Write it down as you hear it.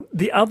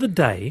the other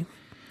day,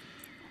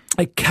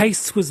 a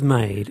case was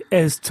made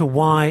as to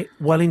why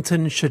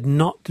Wellington should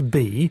not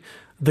be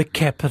the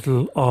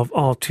capital of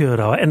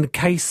Aotearoa, and the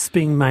case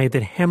being made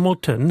that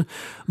Hamilton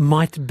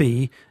might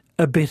be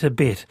a better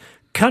bet.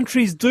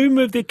 Countries do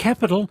move their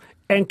capital,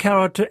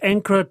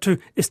 Ankara to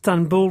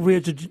Istanbul, Rio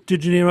de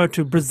Janeiro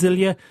to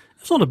Brasilia.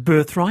 It's not a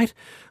birthright.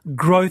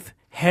 Growth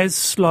has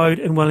slowed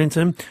in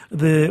Wellington.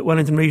 The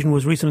Wellington region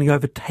was recently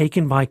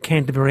overtaken by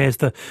Canterbury as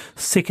the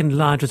second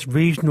largest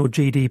regional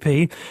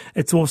GDP.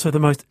 It's also the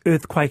most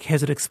earthquake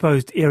hazard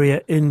exposed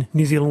area in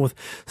New Zealand, with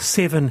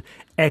 7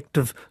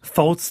 active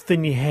faults.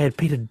 Then you had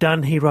Peter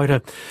Dunn. He wrote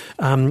a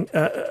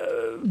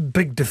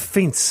big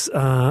defence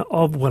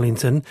of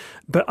Wellington,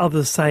 but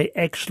others say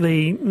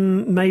actually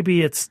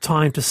maybe it's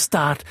time to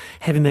start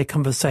having that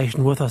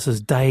conversation. With us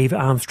is Dave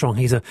Armstrong.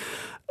 He's a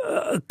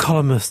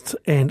columnist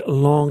and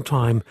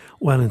long-time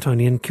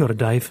Wellingtonian. Kia ora,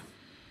 Dave.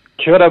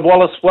 Kia ora,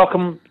 Wallace.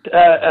 Welcome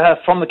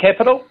from the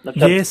capital.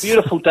 It's a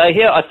beautiful day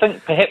here. I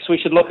think perhaps we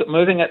should look at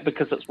moving it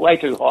because it's way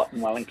too hot in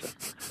Wellington.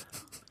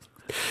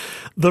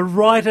 The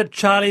writer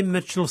Charlie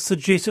Mitchell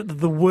suggested that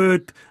the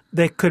word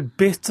that could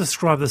best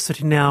describe the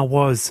city now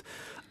was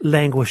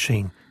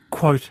languishing,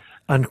 quote,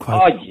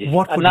 unquote. Oh, yes.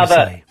 What would you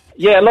say?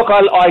 Yeah, look,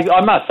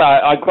 I must say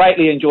I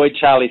greatly enjoyed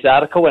Charlie's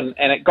article, and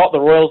it got the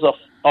Royals off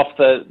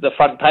the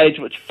front page,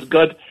 which was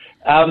good.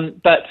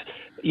 But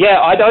yeah,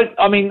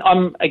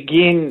 I'm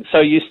again so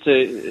used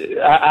to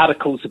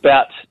articles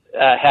about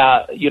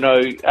how,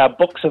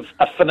 books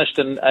are finished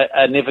and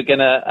are never going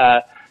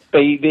to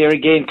be there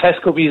again.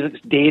 Classical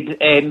music's dead,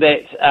 and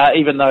that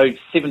even though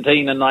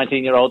 17 and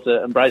 19-year-olds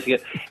are embracing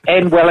it,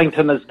 and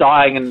Wellington is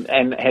dying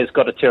and has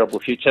got a terrible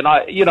future. And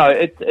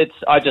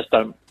I just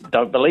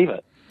don't believe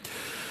it.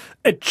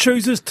 It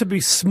chooses to be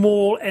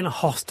small and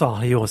hostile,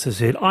 he also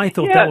said. I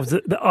thought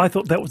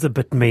that was a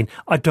bit mean.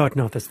 I don't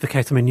know if that's the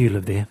case. I mean, you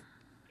live there.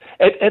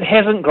 It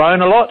hasn't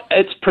grown a lot.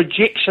 Its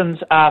projections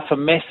are for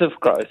massive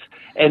growth,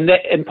 and that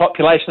in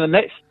population. And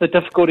that's the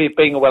difficulty of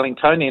being a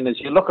Wellingtonian,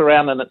 is you look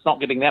around and it's not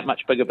getting that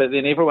much bigger, but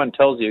then everyone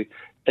tells you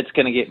it's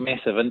going to get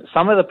massive. And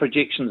some of the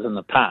projections in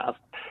the past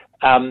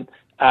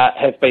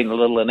have been a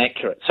little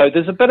inaccurate. So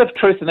there's a bit of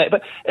truth in that.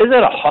 But is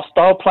it a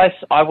hostile place?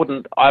 I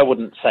wouldn't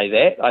say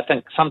that. I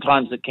think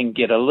sometimes it can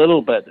get a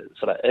little bit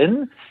sort of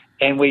in,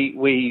 and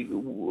we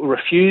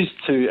refuse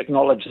to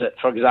acknowledge that,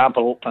 for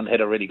example, Auckland had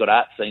a really good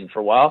art scene for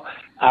a while,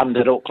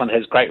 that Auckland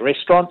has great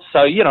restaurants.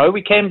 So,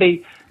 we can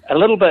be a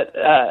little bit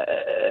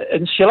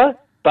insular,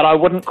 but I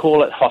wouldn't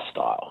call it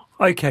hostile.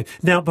 Okay.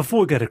 Now,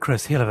 before we go to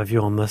Chris, he'll have a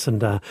view on this,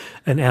 and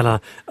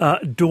Ella,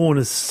 Dawn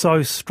is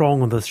so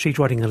strong on this. She's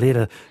writing a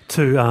letter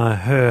to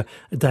her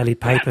daily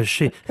paper.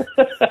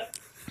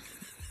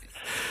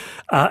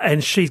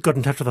 And she's got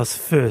in touch with us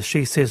first.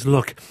 She says,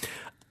 look,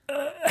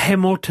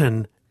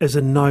 Hamilton is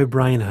a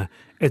no-brainer.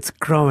 It's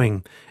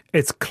growing.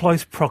 It's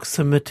close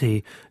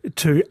proximity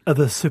to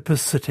the super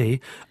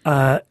city.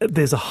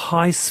 There's a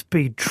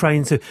high-speed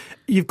train. So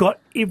you've got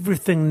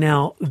everything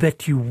now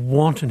that you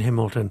want in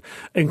Hamilton,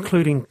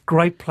 including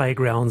great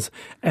playgrounds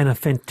and a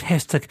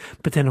fantastic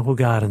botanical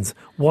gardens.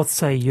 What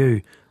say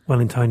you,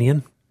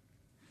 Wellingtonian?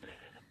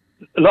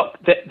 Look,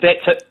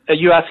 that's it. Are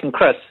you asking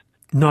Chris?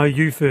 No,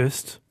 you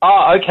first.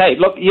 Oh, okay.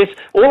 Look, yes,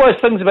 all those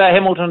things about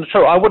Hamilton are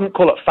true. I wouldn't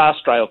call it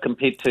fast rail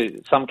compared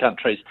to some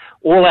countries.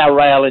 All our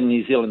rail in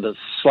New Zealand is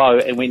slow,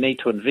 and we need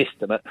to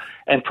invest in it.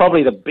 And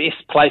probably the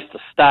best place to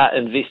start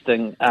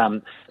investing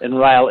in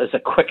rail is a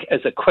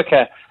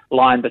quicker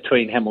line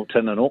between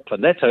Hamilton and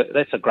Auckland.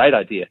 That's a great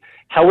idea.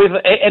 However,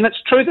 and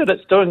it's true that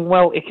it's doing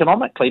well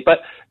economically, but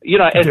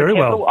as very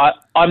well.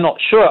 I'm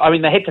not sure. I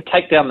mean, they had to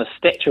take down the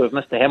statue of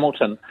Mr.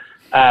 Hamilton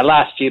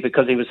last year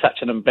because he was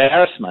such an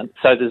embarrassment.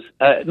 So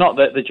there's not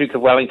that the Duke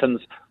of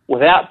Wellington's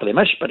without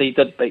blemish, but he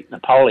did beat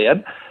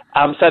Napoleon.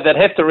 So they'd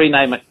have to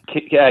rename it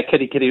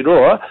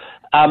Kirikiriroa.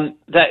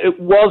 That it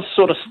was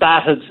sort of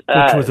started...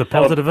 Which was a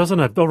positive,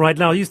 isn't it? All right,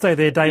 now you stay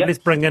there, Dave. Yep. Let's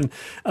bring in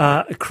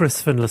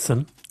Chris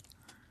Finlayson.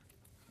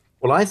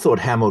 Well, I thought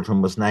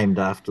Hamilton was named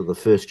after the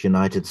first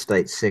United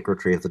States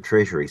Secretary of the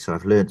Treasury, so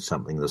I've learned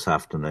something this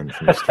afternoon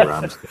from Mr.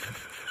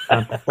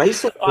 Armstrong.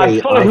 Basically, I'm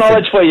full of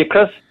knowledge for you,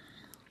 Chris.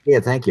 Yeah,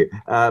 thank you.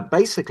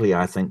 Basically,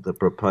 I think the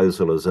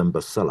proposal is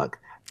imbecilic,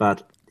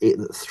 but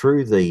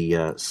through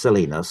the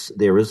silliness,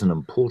 there is an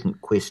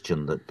important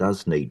question that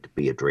does need to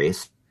be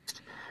addressed,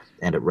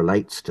 and it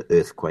relates to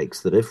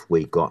earthquakes, that if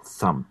we got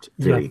thumped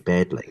very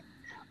badly,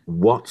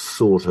 what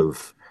sort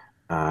of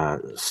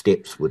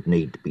steps would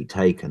need to be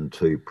taken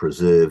to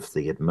preserve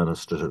the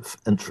administrative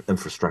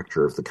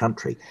infrastructure of the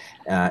country?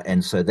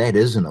 And so that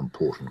is an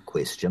important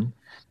question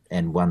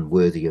and one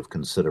worthy of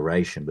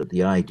consideration. But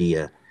the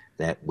idea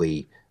that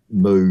we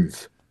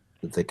move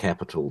the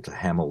capital to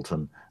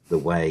Hamilton the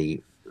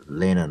way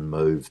Lenin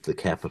moved the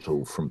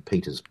capital from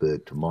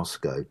Petersburg to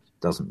Moscow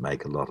doesn't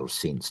make a lot of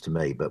sense to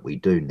me, but we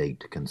do need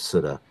to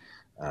consider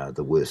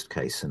the worst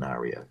case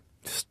scenario.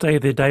 Stay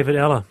there, David.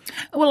 Ella.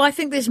 Well, I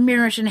think there's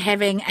merit in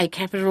having a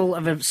capital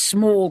of a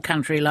small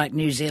country like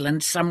New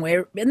Zealand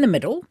somewhere in the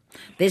middle.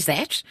 There's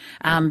that,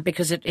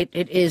 because it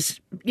is,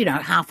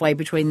 halfway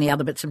between the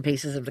other bits and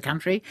pieces of the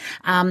country.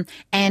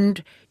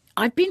 And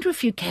I've been to a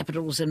few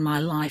capitals in my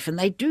life, and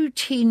they do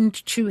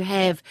tend to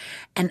have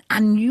an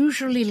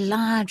unusually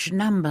large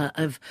number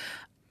of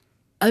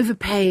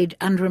overpaid,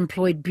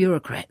 underemployed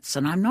bureaucrats,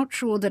 and I'm not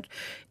sure that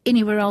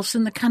anywhere else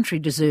in the country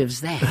deserves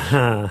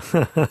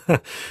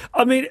that.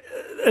 I mean,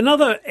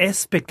 another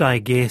aspect, I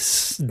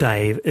guess,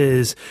 Dave,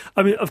 is,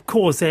 of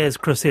course, as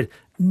Chris said,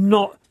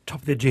 not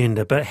top of the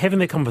agenda, but having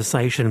that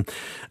conversation,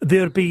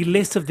 there would be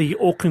less of the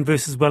Auckland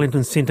versus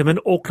Wellington sentiment.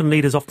 Auckland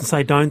leaders often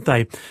say, don't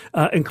they,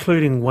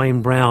 including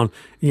Wayne Brown,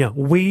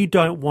 we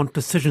don't want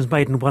decisions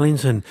made in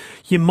Wellington.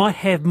 You might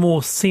have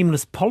more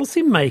seamless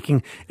policy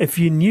making if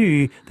you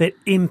knew that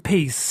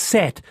MPs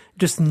sat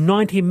just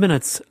 90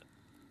 minutes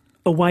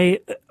away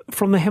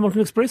from the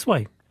Hamilton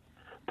Expressway.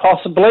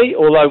 Possibly,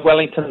 although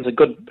Wellington's a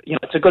good,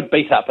 it's a good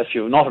beat up if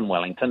you're not in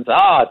Wellington.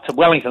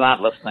 Wellington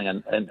aren't listening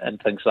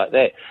and things like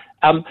that.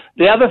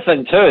 The other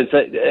thing too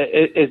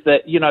is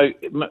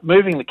that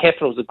moving the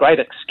capital is a great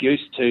excuse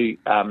to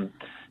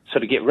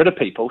sort of get rid of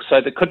people.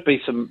 So there could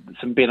be some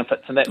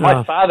benefits in that.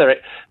 My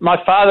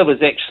father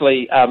was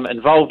actually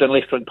involved in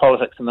left wing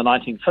politics in the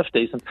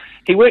 1950s, and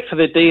he worked for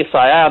the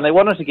DSIR, and they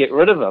wanted to get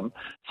rid of him.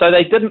 So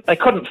they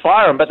couldn't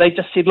fire him, but they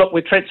just said, "Look,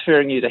 we're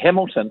transferring you to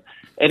Hamilton."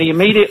 And he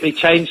immediately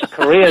changed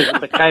careers and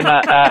became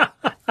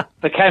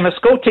a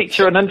school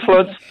teacher and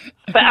influenced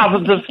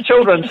thousands of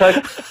children. So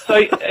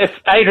if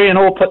Adrian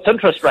Orr puts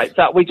interest rates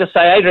up, we just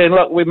say, Adrian,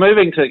 look, we're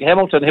moving to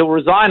Hamilton. He'll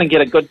resign and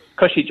get a good,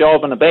 cushy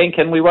job in a bank,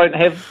 and we won't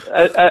have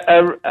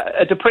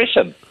a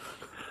depression.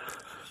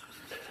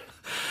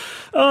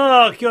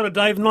 Oh, kia ora,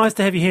 Dave. Nice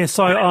to have you here.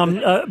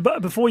 So,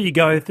 but before you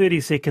go,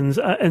 30 seconds,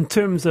 in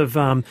terms of,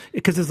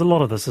 because there's a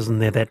lot of this, isn't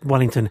there, that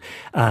Wellington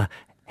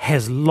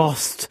has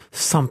lost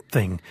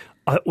something.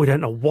 We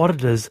don't know what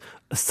it is.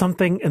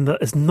 Something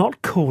is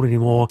not cool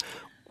anymore.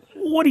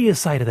 What do you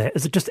say to that?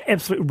 Is it just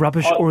absolute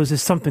rubbish, or is there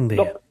something there?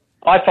 Look,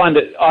 I find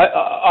it.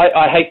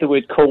 I hate the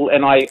word cool,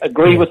 and I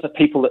agree with the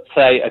people that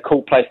say a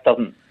cool place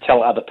doesn't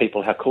tell other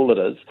people how cool it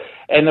is.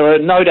 And there are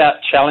no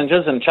doubt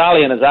challenges. And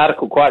Charlie, in his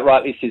article, quite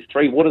rightly says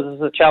 3 waters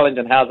is a challenge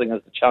and housing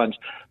is a challenge.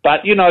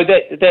 But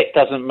that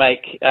doesn't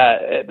make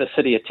the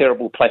city a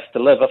terrible place to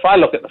live. If I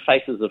look at the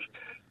faces of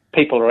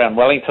people around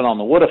Wellington on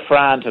the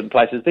waterfront and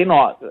places, they're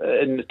not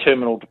in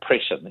terminal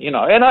depression,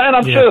 and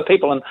I'm sure the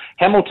people in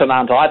Hamilton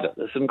aren't either.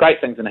 There's some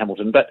great things in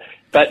Hamilton, but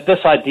this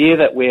idea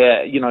that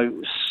we're,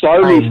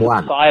 slowly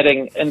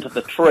subsiding into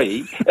the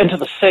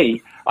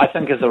sea, I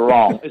think is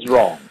wrong.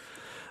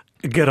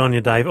 Good on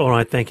you, Dave. All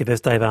right, thank you. There's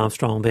Dave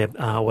Armstrong there,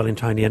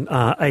 Wellingtonian.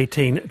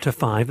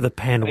 18-5, the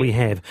panel we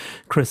have,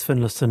 Chris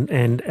Finlayson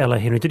and Ella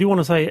Henry. Did you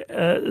want to say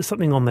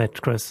something on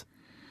that, Chris?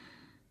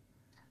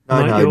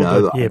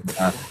 No. Yeah.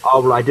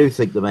 Well, I do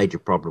think the major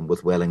problem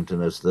with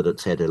Wellington is that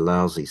it's had a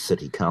lousy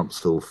city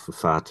council for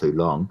far too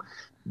long.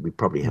 We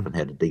probably haven't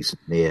had a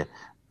decent mayor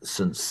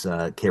since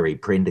Kerry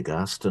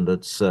Prendergast, and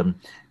its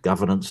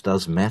governance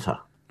does matter.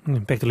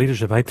 Back to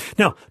leadership, eh?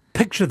 Now,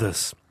 picture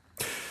this.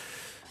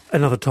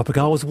 Another topic.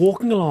 I was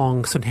walking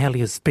along St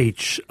Heliers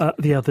Beach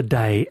the other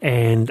day,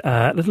 and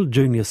little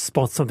junior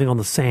spots something on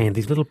the sand,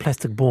 these little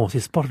plastic balls. He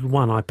spotted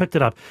one. I picked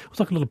it up. It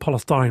was like a little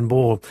polystyrene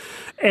ball.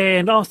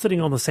 And I was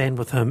sitting on the sand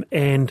with him,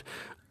 and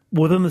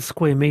within the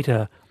square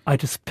metre, I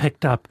just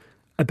picked up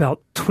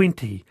about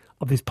 20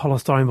 of these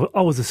polystyrene balls.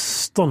 I was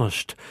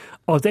astonished.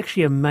 I was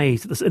actually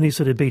amazed that this inner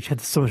city beach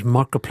had so much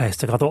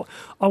microplastic. I thought,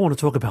 I want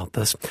to talk about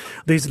this.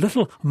 These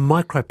little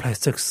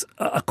microplastics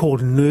are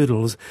called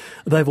noodles.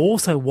 They've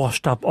also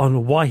washed up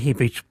on Waihi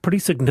Beach pretty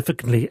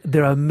significantly.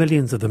 There are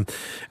millions of them.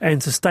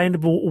 And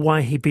Sustainable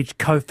Waihi Beach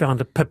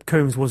co-founder Pip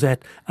Coombs was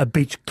at a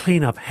beach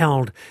cleanup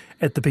held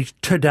at the beach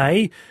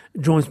today.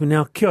 Joins me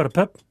now. Kia ora,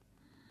 Pip.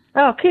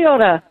 Oh, kia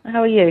ora.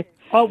 How are you?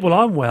 Oh, well,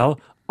 I'm well.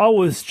 I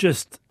was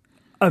just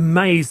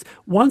amazed.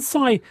 Once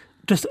I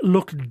just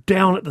looked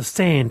down at the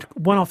sand.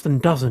 One often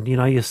doesn't,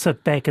 you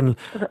sit back and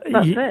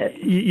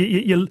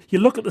you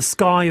look at the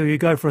sky or you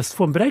go for a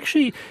swim. But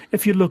actually,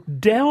 if you look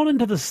down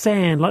into the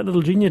sand like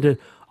little Junior did,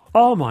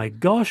 oh my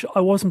gosh, I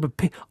wasn't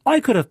prepared.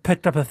 I could have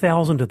picked up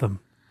 1,000 of them.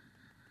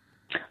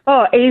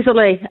 Oh,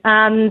 easily.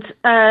 And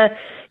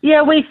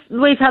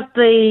we've had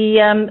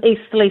the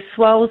easterly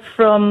swells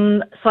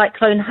from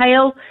Cyclone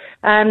Hale.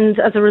 And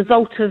as a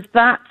result of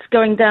that,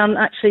 going down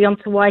actually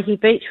onto Waihi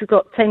Beach, we've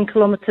got 10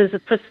 kilometres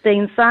of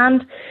pristine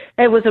sand.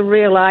 It was a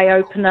real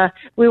eye-opener.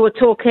 We were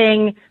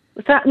talking,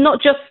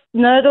 not just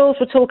noodles,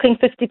 we're talking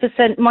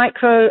 50%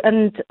 micro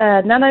and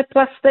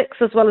nanoplastics,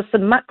 as well as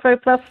some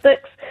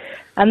macroplastics.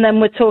 And then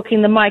we're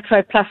talking the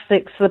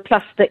microplastics, the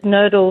plastic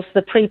noodles,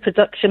 the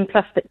pre-production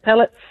plastic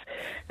pellets,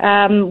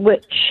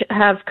 which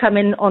have come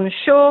in on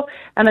shore.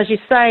 And as you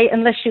say,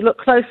 unless you look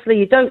closely,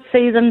 you don't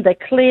see them. They're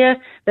clear,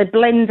 they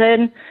blend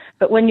in.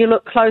 But when you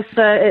look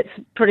closer, it's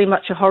pretty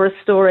much a horror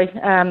story,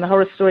 the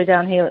horror story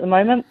down here at the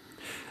moment.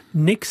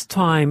 Next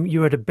time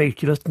you're at a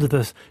beach, you listen to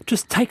this,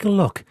 just take a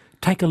look.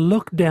 Take a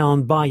look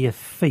down by your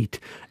feet.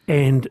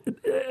 And,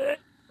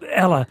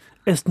 Ella,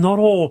 it's not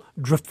all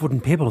driftwood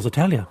and pebbles, I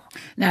tell you.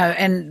 No,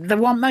 and the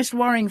most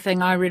worrying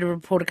thing, I read a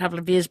report a couple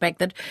of years back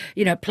that,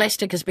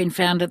 plastic has been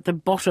found at the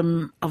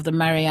bottom of the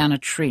Mariana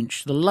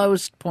Trench, the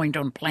lowest point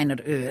on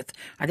planet Earth.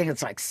 I think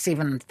it's like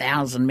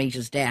 7,000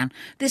 metres down.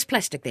 There's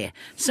plastic there.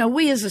 So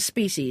we as a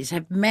species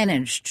have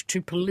managed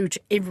to pollute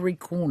every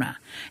corner.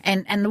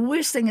 And the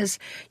worst thing is,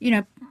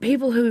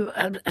 people who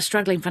are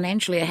struggling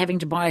financially are having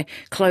to buy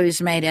clothes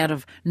made out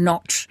of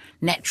not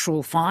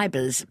natural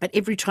fibres, but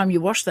every time you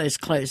wash those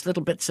clothes,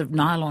 little bits of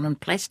nylon and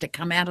plastic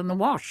come out in the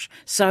wash.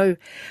 So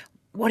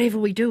whatever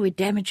we do, we're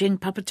damaging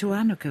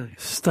Papatūānuku.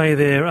 Stay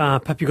there.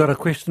 Pip, you got a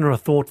question or a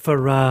thought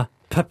for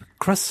Pip,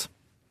 Chris?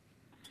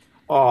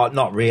 Oh,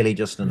 not really,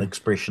 just an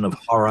expression of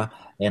horror.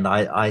 And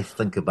I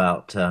think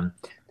about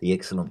the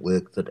excellent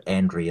work that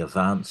Andrea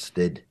Vance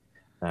did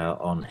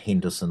on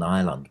Henderson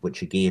Island,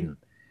 which again,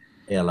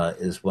 Ella,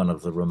 is one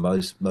of the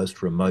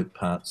most remote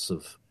parts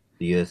of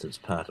the Earth. It's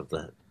part of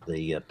the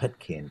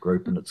Pitcairn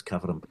group, and it's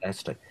covered in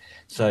plastic.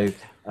 So,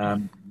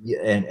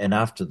 and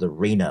after the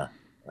RENA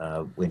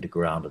went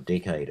aground a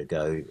decade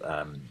ago,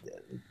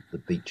 the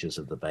beaches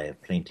of the Bay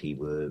of Plenty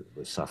were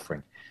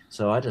suffering.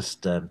 So I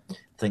just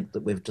think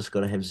that we've just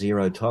got to have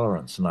zero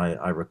tolerance. And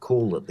I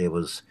recall that there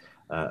was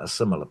a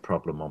similar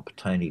problem on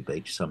Petone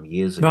Beach some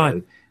years ago. Right.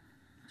 It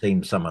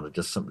seemed someone had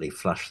just simply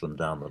flushed them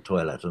down the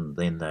toilet, and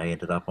then they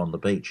ended up on the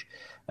beach.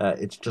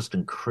 It's just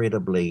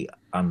incredibly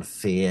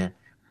unfair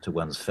to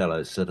one's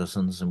fellow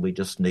citizens, and we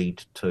just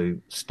need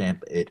to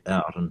stamp it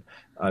out. And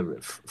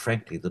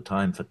frankly, the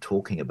time for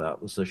talking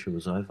about this issue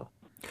is over.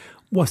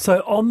 Well,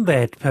 so on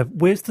that, Pip,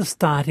 where's the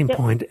starting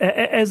point?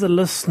 As a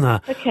listener,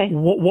 Okay.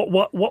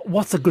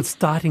 What's a good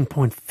starting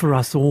point for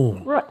us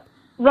all?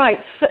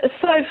 Right.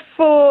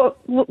 So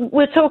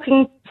we're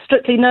talking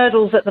strictly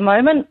nurdles at the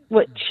moment,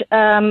 which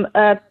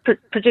are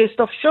produced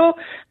offshore.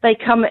 They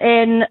come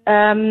in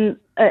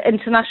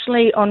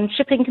internationally on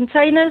shipping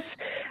containers.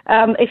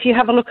 If you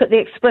have a look at the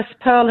Express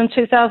Pearl in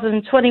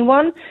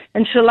 2021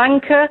 in Sri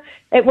Lanka,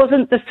 it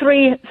wasn't the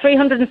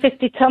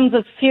 350 tons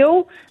of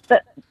fuel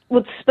that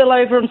would spill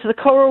over onto the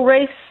coral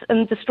reefs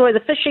and destroy the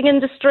fishing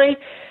industry.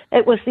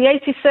 It was the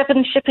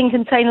 87 shipping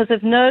containers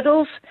of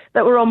nurdles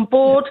that were on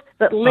board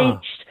that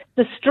leached,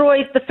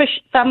 destroyed the fish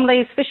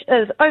families.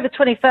 Over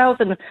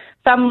 20,000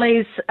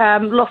 families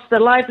lost their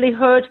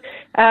livelihood.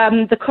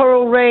 The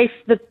coral reef,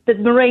 the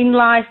marine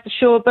life, the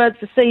shorebirds,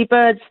 the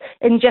seabirds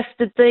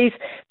ingested these.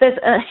 There's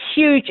a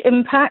huge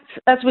impact.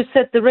 As we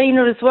said, the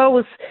RENA as well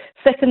was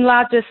second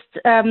largest.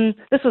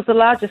 This was the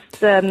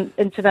largest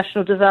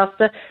international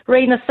disaster.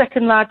 RENA,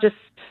 second largest,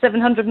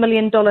 $700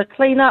 million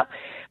cleanup.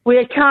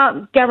 We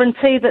can't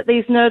guarantee that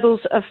these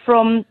nurdles are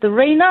from the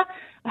RENA.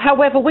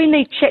 However, we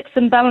need checks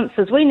and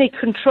balances. We need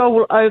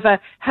control over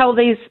how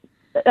these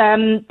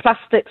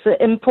plastics are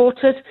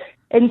imported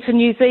into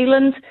New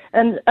Zealand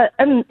and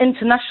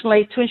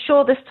internationally to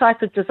ensure this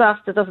type of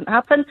disaster doesn't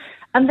happen.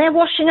 And they're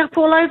washing up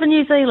all over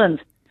New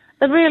Zealand.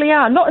 They really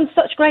are, not in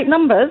such great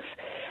numbers.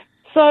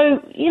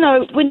 So,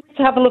 we need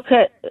to have a look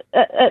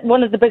at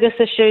one of the biggest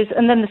issues,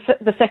 and then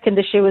the second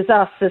issue is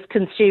us as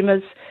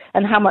consumers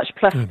and how much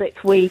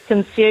plastic we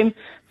consume.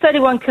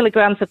 31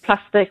 kilograms of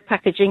plastic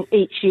packaging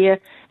each year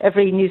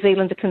every New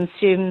Zealander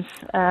consumes,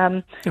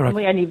 and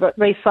we only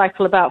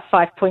recycle about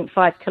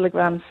 5.5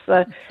 kilograms.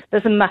 So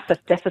there's a massive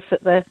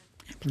deficit there.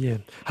 Yeah.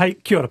 Hey,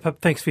 kia ora,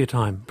 Pip. Thanks for your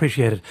time.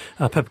 Appreciate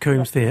it. Pip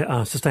Coombs there,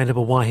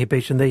 Sustainable Waihe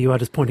Beach, and there you are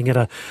just pointing at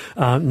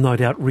a, no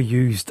doubt,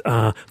 reused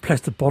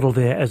plastic bottle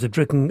there as a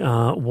drinking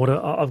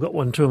water. I've got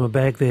one too in my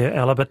bag there,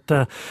 Ella,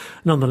 but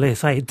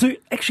nonetheless, hey, do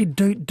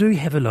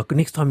have a look.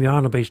 Next time you're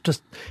on a beach,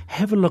 just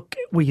have a look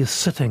where you're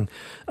sitting.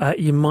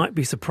 You might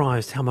be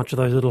surprised how much of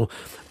those little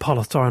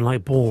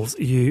polystyrene-like balls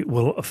you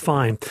will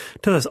find.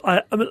 To this,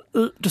 I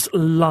just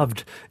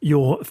loved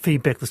your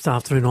feedback this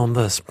afternoon on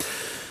this.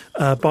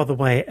 By the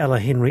way,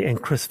 Ella Henry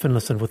and Chris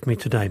Finlayson with me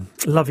today.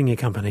 Loving your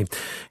company.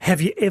 Have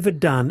you ever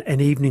done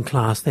an evening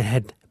class that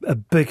had a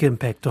big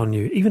impact on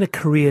you? Even a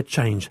career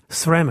change,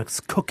 ceramics,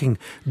 cooking,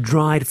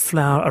 dried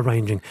flower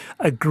arranging.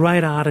 A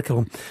great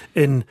article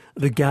in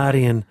The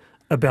Guardian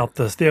about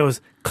this. There was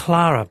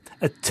Clara,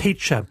 a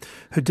teacher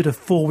who did a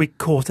 4-week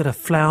course at a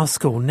flower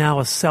school, now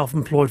a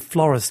self-employed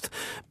florist.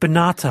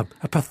 Benata,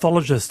 a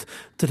pathologist,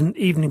 did an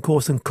evening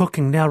course in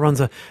cooking, now runs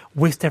a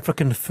West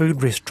African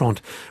food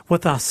restaurant.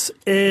 With us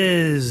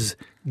is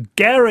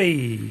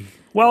Gary.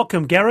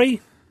 Welcome,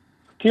 Gary.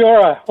 Kia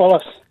ora,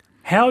 Wallace.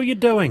 How are you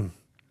doing?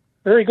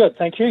 Very good,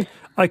 thank you.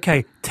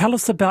 Okay, tell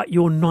us about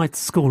your night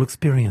school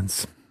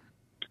experience.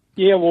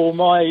 Yeah, well,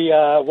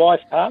 my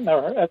wife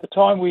partner, at the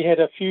time we had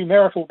a few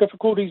marital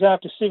difficulties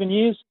after 7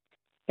 years,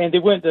 and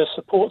there weren't the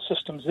support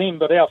systems then,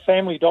 but our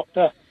family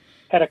doctor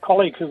had a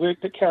colleague who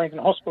worked at Carrington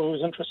Hospital who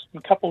was interested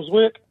in couples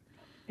work,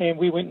 and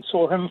we went and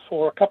saw him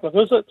for a couple of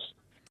visits,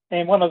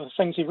 and one of the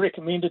things he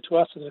recommended to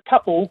us as a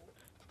couple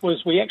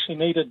was we actually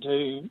needed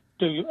to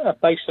do a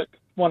basic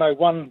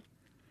 101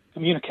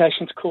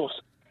 communications course.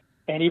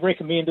 and he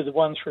recommended the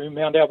one through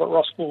Mount Albert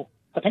Roskill.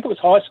 I think it was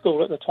high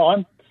school at the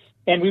time,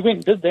 and we went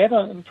and did that.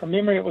 And from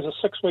memory, it was a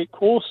 6-week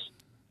course,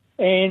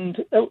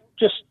 and it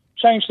just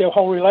changed our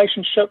whole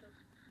relationship.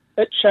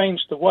 It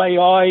changed the way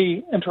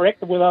I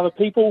interacted with other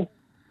people.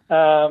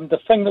 The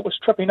thing that was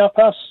tripping up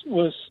us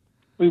was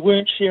we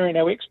weren't sharing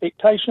our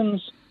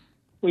expectations.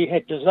 We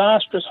had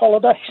disastrous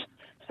holidays,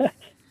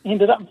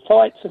 ended up in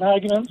fights and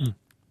arguments.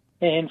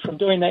 And from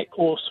doing that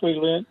course, we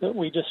learnt that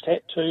we just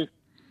had to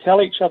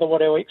tell each other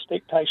what our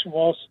expectation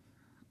was,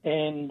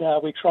 and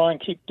we try and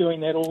keep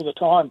doing that all the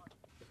time.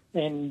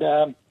 And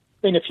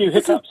been a few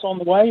hiccups on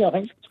the way. I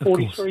think it's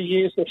 43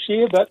 years this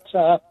year, but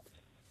I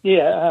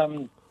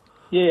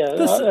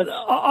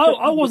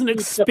wasn't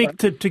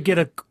expected to get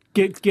a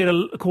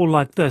call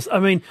like this. I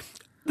mean,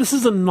 this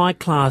is a night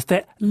class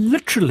that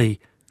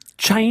literally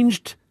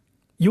changed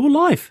your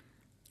life.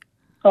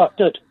 Oh, it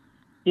did.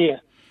 Yeah.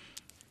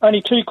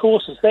 Only 2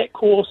 courses, that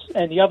course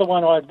and the other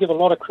one I'd give a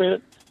lot of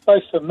credit,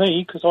 both for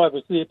me, because I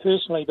was there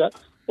personally, but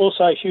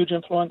also a huge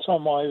influence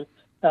on my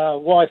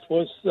wife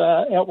was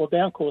Outward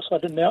Bound course. I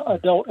did an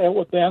adult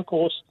Outward Bound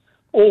course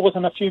all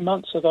within a few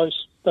months of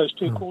those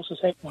 2 courses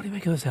happening. What do you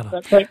make of this,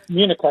 Ella? That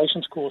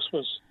communications course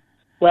was,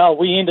 well,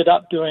 we ended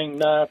up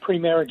doing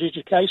pre-marriage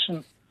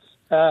education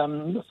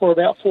for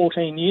about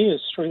 14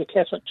 years through the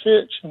Catholic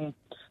Church, and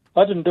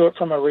I didn't do it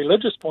from a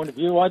religious point of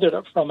view. I did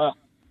it from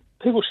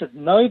people should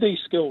know these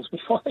skills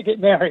before they get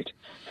married.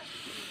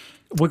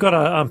 We've got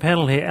a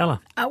panel here, Ella.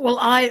 Well,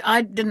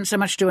 I didn't so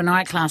much do a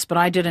night class, but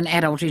I did an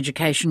adult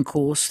education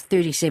course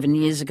 37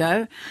 years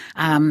ago.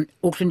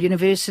 Auckland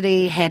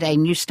University had a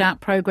New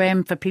Start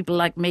program for people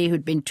like me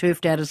who'd been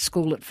turfed out of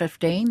school at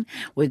 15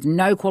 with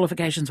no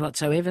qualifications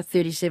whatsoever.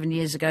 37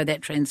 years ago,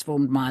 that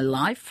transformed my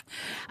life.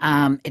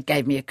 It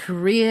gave me a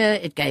career.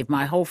 It gave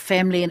my whole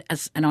family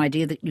an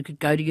idea that you could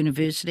go to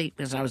university,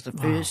 because I was the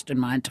first in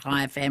my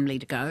entire family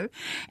to go.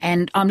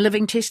 And I'm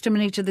living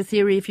testimony to the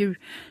theory, if you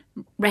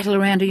rattle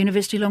around a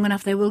university long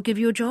enough, they will give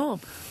you a job.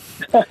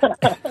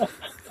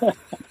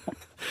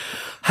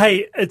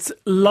 Hey, it's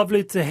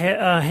lovely to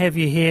have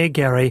you here,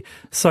 Gary.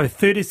 So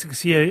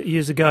 36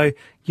 years ago,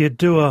 you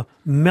do a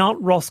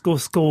Mount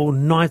Roskill School,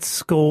 night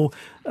school,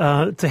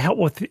 to help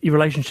with your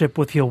relationship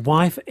with your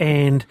wife.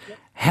 And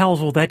how's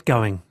all that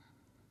going?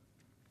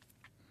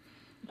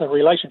 The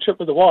relationship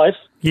with the wife?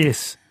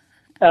 Yes.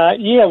 I've had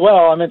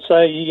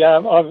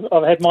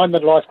my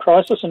midlife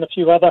crisis and a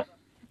few other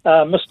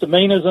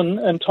misdemeanours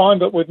in time,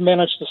 but we've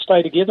managed to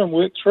stay together and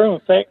work through. In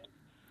fact,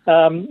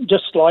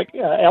 just like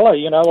Ella,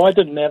 I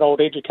did an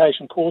adult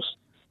education course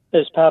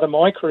as part of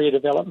my career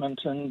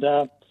development, and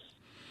I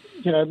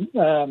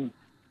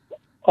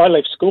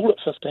left school at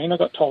 15. I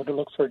got told to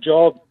look for a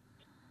job,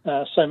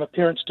 so my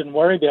parents didn't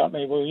worry about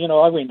me. Well,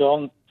 I went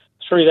on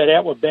through that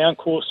Outward Bound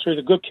course, through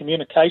the good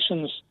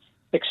communications,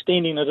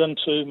 extending it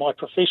into my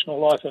professional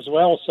life as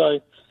well. So,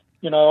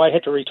 I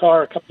had to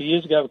retire a couple of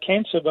years ago with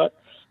cancer, but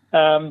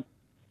I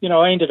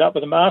ended up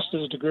with a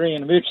master's degree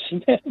in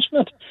emergency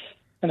management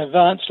and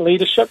advanced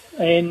leadership,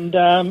 and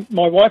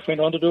my wife went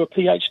on to do a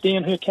PhD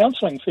in her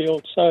counselling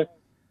field, so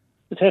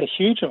it's had a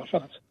huge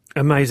influence.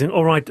 Amazing.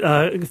 All right,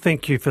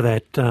 thank you for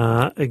that,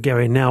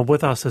 Gary. Now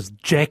with us is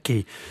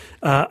Jackie.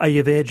 Are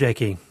you there,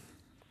 Jackie?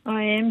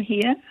 I am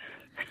here.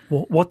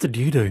 What did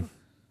you do?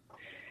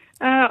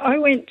 I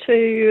went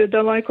to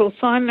the local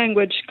sign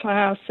language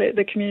class at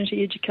the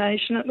community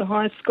education at the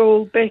high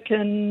school back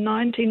in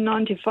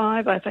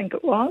 1995, I think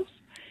it was.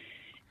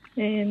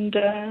 And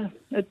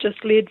it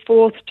just led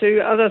forth to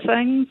other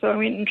things. I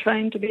went and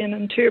trained to be an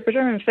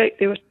interpreter. In fact,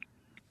 there were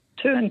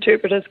 2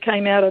 interpreters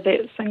came out of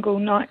that single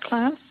night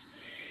class.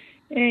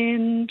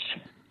 And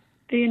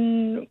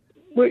then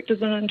worked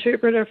as an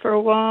interpreter for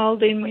a while.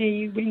 Then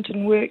we went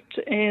and worked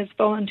as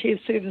volunteer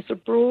service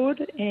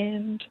abroad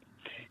and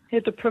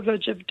had the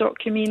privilege of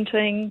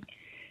documenting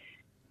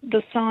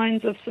the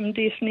signs of some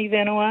deafening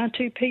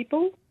Vanuatu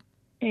people,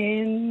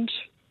 and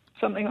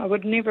something I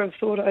would never have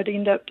thought I'd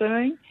end up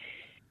doing.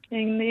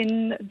 And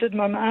then did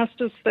my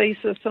master's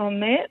thesis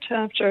on that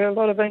after a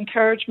lot of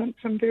encouragement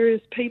from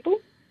various people.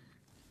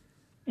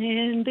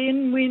 And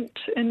then went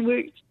and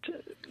worked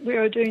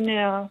where I do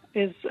now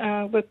is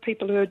with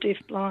people who are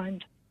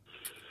deaf-blind.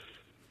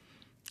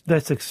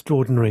 That's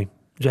extraordinary,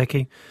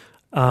 Jackie.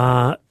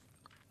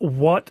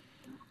 What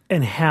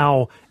and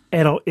how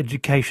adult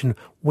education,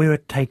 where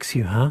it takes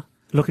you, huh?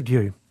 Look at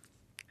you.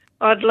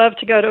 I'd love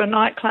to go to a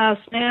night class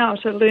now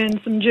to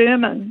learn some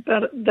German,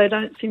 but they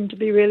don't seem to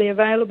be really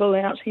available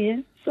out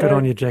here. So, good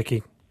on you,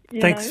 Jackie.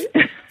 Thanks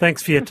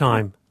for your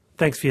time.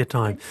 Thanks for your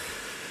time.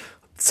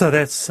 So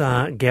that's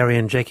Gary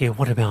and Jackie.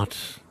 What about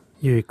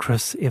you,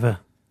 Chris? Ever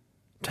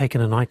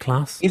taken a night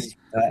class? Yes.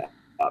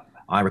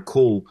 I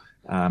recall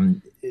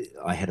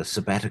I had a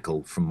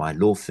sabbatical from my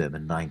law firm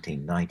in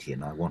 1990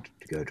 and I wanted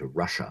to go to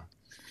Russia.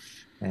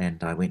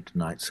 And I went to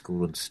night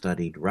school and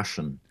studied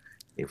Russian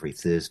every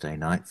Thursday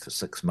night for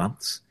 6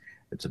 months.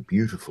 It's a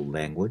beautiful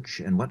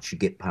language, and once you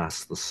get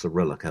past the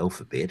Cyrillic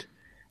alphabet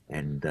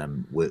and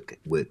work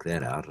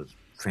that out, it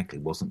frankly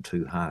wasn't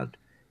too hard.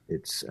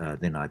 it's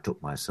then I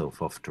took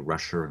myself off to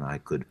Russia, and I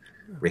could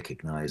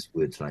recognize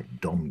words like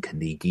Dom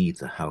Knigi,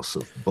 the House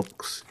of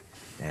Books,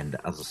 and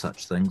other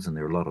such things. And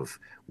there are a lot of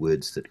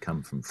words that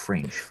come from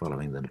French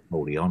following the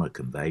Napoleonic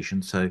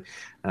invasion. So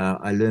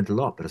I learned a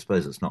lot, but I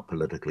suppose it's not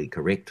politically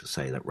correct to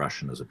say that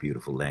Russian is a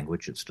beautiful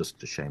language. It's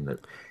just a shame that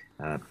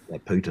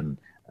Putin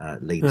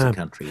leads a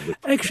country with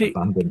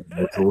abundant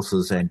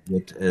resources, and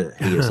yet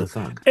he is a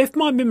thug. If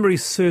my memory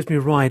serves me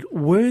right,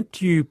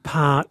 weren't you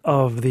part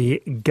of the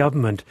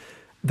government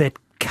that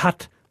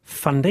cut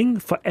funding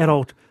for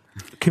adult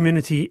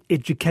community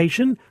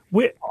education?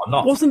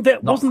 Wasn't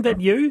that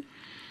you?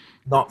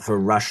 Not for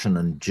Russian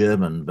and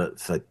German, but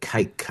for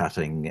cake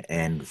cutting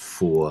and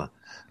for,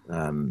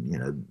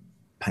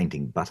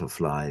 painting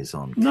butterflies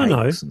on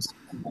cakes and stuff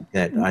like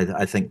that.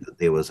 I think that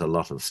there was a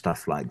lot of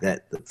stuff like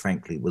that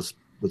frankly was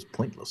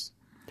pointless.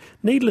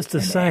 Needless to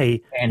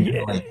say,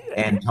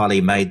 and Holly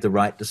made the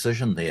right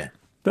decision there.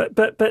 But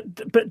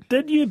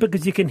did you?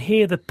 Because you can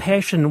hear the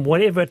passion,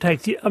 whatever it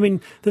takes. I mean,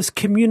 this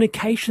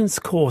communications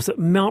course at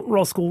Mount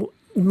Roskill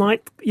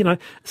might,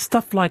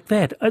 stuff like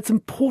that. It's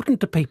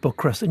important to people,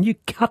 Chris, and you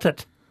cut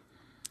it.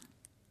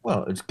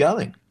 Well, it's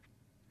going.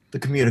 The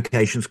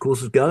communications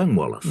course is going,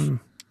 Wallace.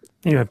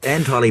 Yeah.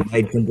 And Holly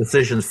made some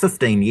decisions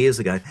 15 years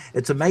ago.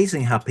 It's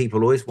amazing how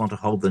people always want to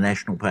hold the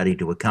National Party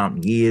to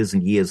account years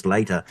and years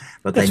later,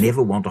 but they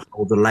never want to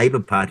hold the Labour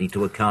Party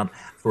to account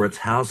for its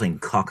housing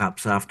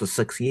cock-ups after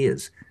 6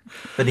 years.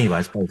 But anyway,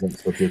 I suppose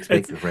that's what you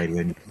expect of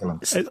Radio New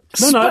Zealand.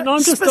 No,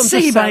 I'm just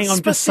saying,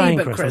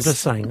 Chris.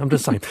 I'm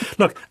just saying.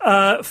 Look,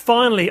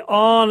 finally,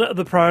 on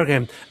the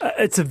program,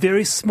 it's a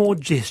very small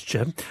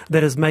gesture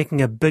that is making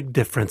a big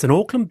difference. An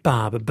Auckland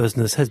barber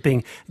business has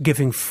been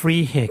giving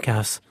free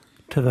haircuts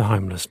to the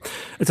homeless.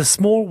 It's a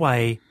small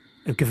way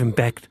of giving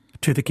back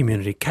to the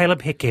community.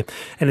 Caleb Hecke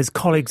and his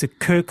colleagues at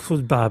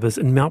Kirkwood Barbers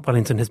in Mount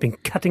Wellington has been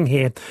cutting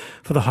hair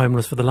for the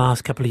homeless for the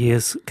last couple of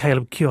years.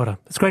 Caleb, kia ora.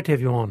 It's great to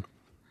have you on.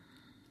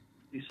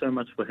 Thank you so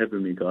much for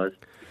having me, guys.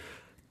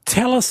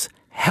 Tell us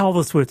how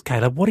this works,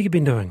 Caleb. What have you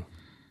been doing?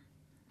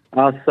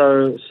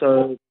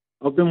 So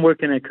I've been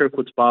working at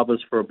Kirkwood's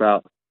Barbers for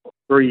about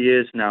 3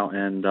 years now,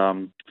 and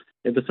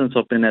ever since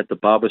I've been at the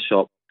barber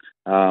shop,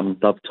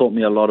 they've taught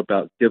me a lot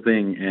about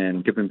giving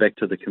and giving back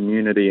to the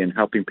community and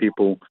helping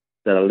people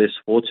that are less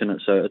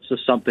fortunate. So it's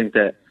just something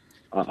that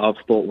I've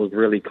thought was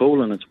really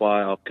cool, and it's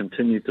why I've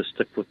continued to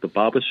stick with the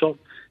barber shop.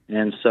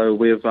 And so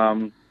we've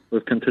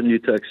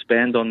continued to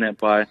expand on that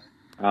by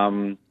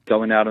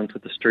going out into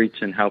the streets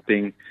and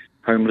helping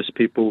homeless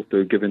people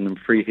through giving them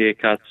free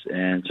haircuts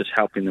and just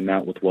helping them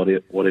out with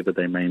whatever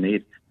they may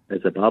need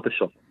as a barber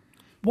shop.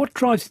 What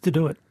drives you to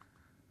do it?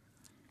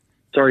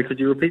 Sorry, could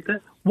you repeat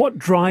that? What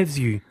drives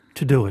you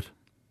to do it?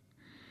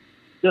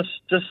 Just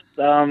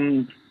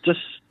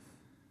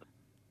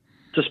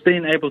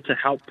being able to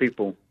help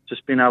people.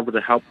 Just being able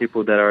to help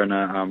people that are in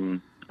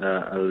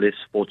a less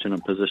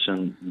fortunate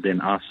position than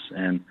us,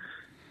 and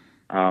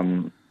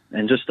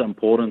just the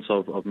importance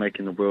of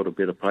making the world a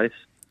better place.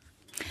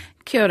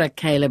 Kia ora,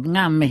 Caleb.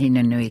 Ngā mihi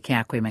nui ki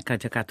a koe me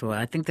koutou katoa.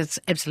 I think that's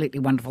absolutely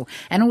wonderful.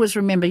 And always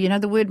remember,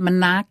 the word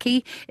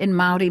manaaki in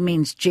Māori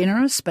means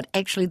generous, but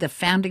actually the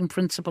founding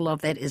principle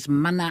of that is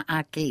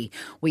manaaki.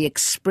 We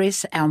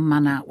express our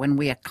mana when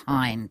we are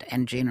kind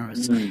and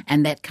generous,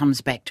 and that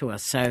comes back to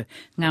us. So,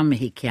 ngā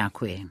mihi ki a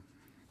koe.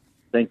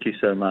 Thank you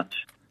so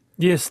much.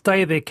 Yeah,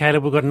 stay there,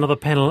 Caleb. We've got another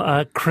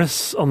panel.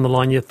 Chris on the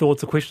line. Your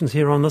thoughts or questions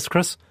here on this,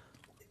 Chris?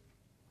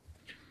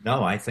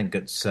 No, I think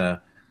it's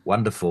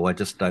wonderful. I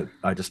just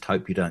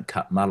hope you don't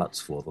cut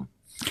mullets for them.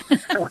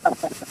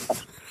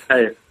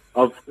 Hey,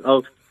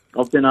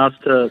 I've been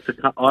asked to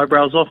cut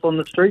eyebrows off on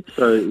the street,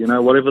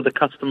 so whatever the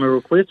customer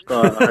requests,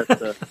 I have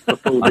to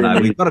fulfill. I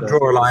know we've got to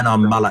draw a line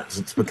on mullets.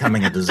 It's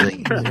becoming a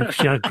disease.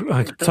 Actually,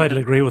 I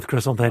totally agree with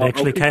Chris on that. I'll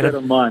keep Caleb, that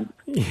in mind.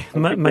 Yeah,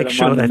 make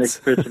sure the that's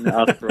next person to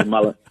ask for a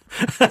mullet.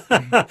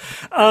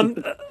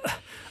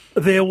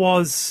 There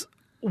was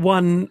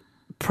one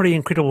pretty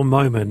incredible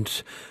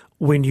moment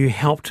when you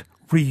helped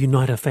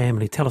reunite a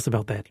family. Tell us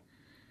about that.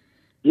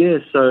 Yeah,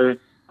 so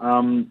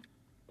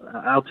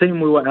our team,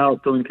 we were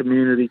out doing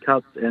community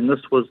cuts, and this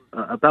was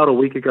about a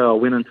week ago. I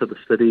went into the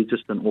city,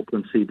 just in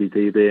Auckland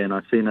CBD there, and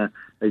I seen a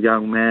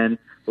young man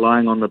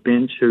lying on the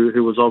bench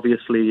who was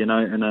obviously, in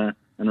a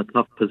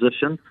tough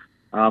position.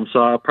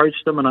 So I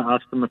approached him and I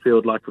asked him if he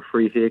would like a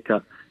free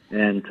haircut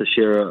and to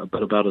share a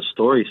bit about his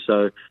story.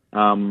 So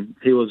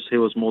he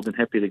was more than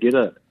happy to get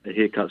a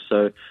haircut.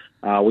 So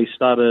we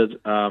started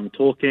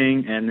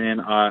talking, and then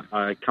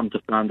I come to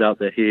find out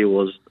that he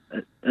was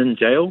in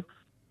jail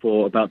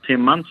for about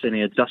 10 months, and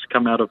he had just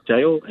come out of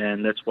jail,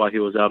 and that's why he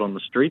was out on the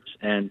streets.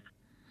 And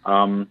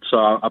so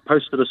I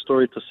posted a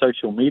story to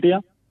social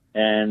media,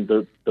 and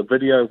the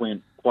video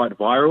went quite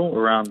viral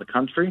around the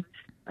country.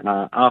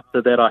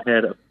 After that, I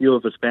had a few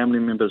of his family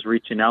members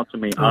reaching out to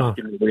me,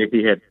 asking me where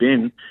he had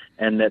been,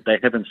 and that they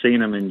haven't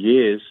seen him in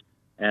years,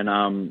 and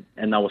I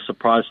was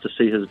surprised to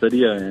see his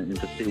video and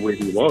to see where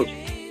he was.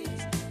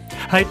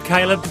 Hey,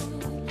 Caleb,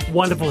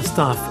 Wonderful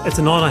stuff. It's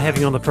an honour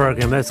having you on the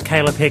program. That's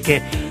Caleb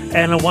Heke,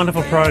 and a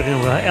wonderful program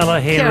with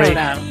Ella Henry,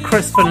 Kia ora.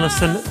 Chris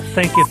Finlayson.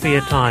 Thank you for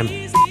your time.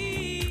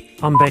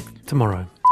 I'm back tomorrow.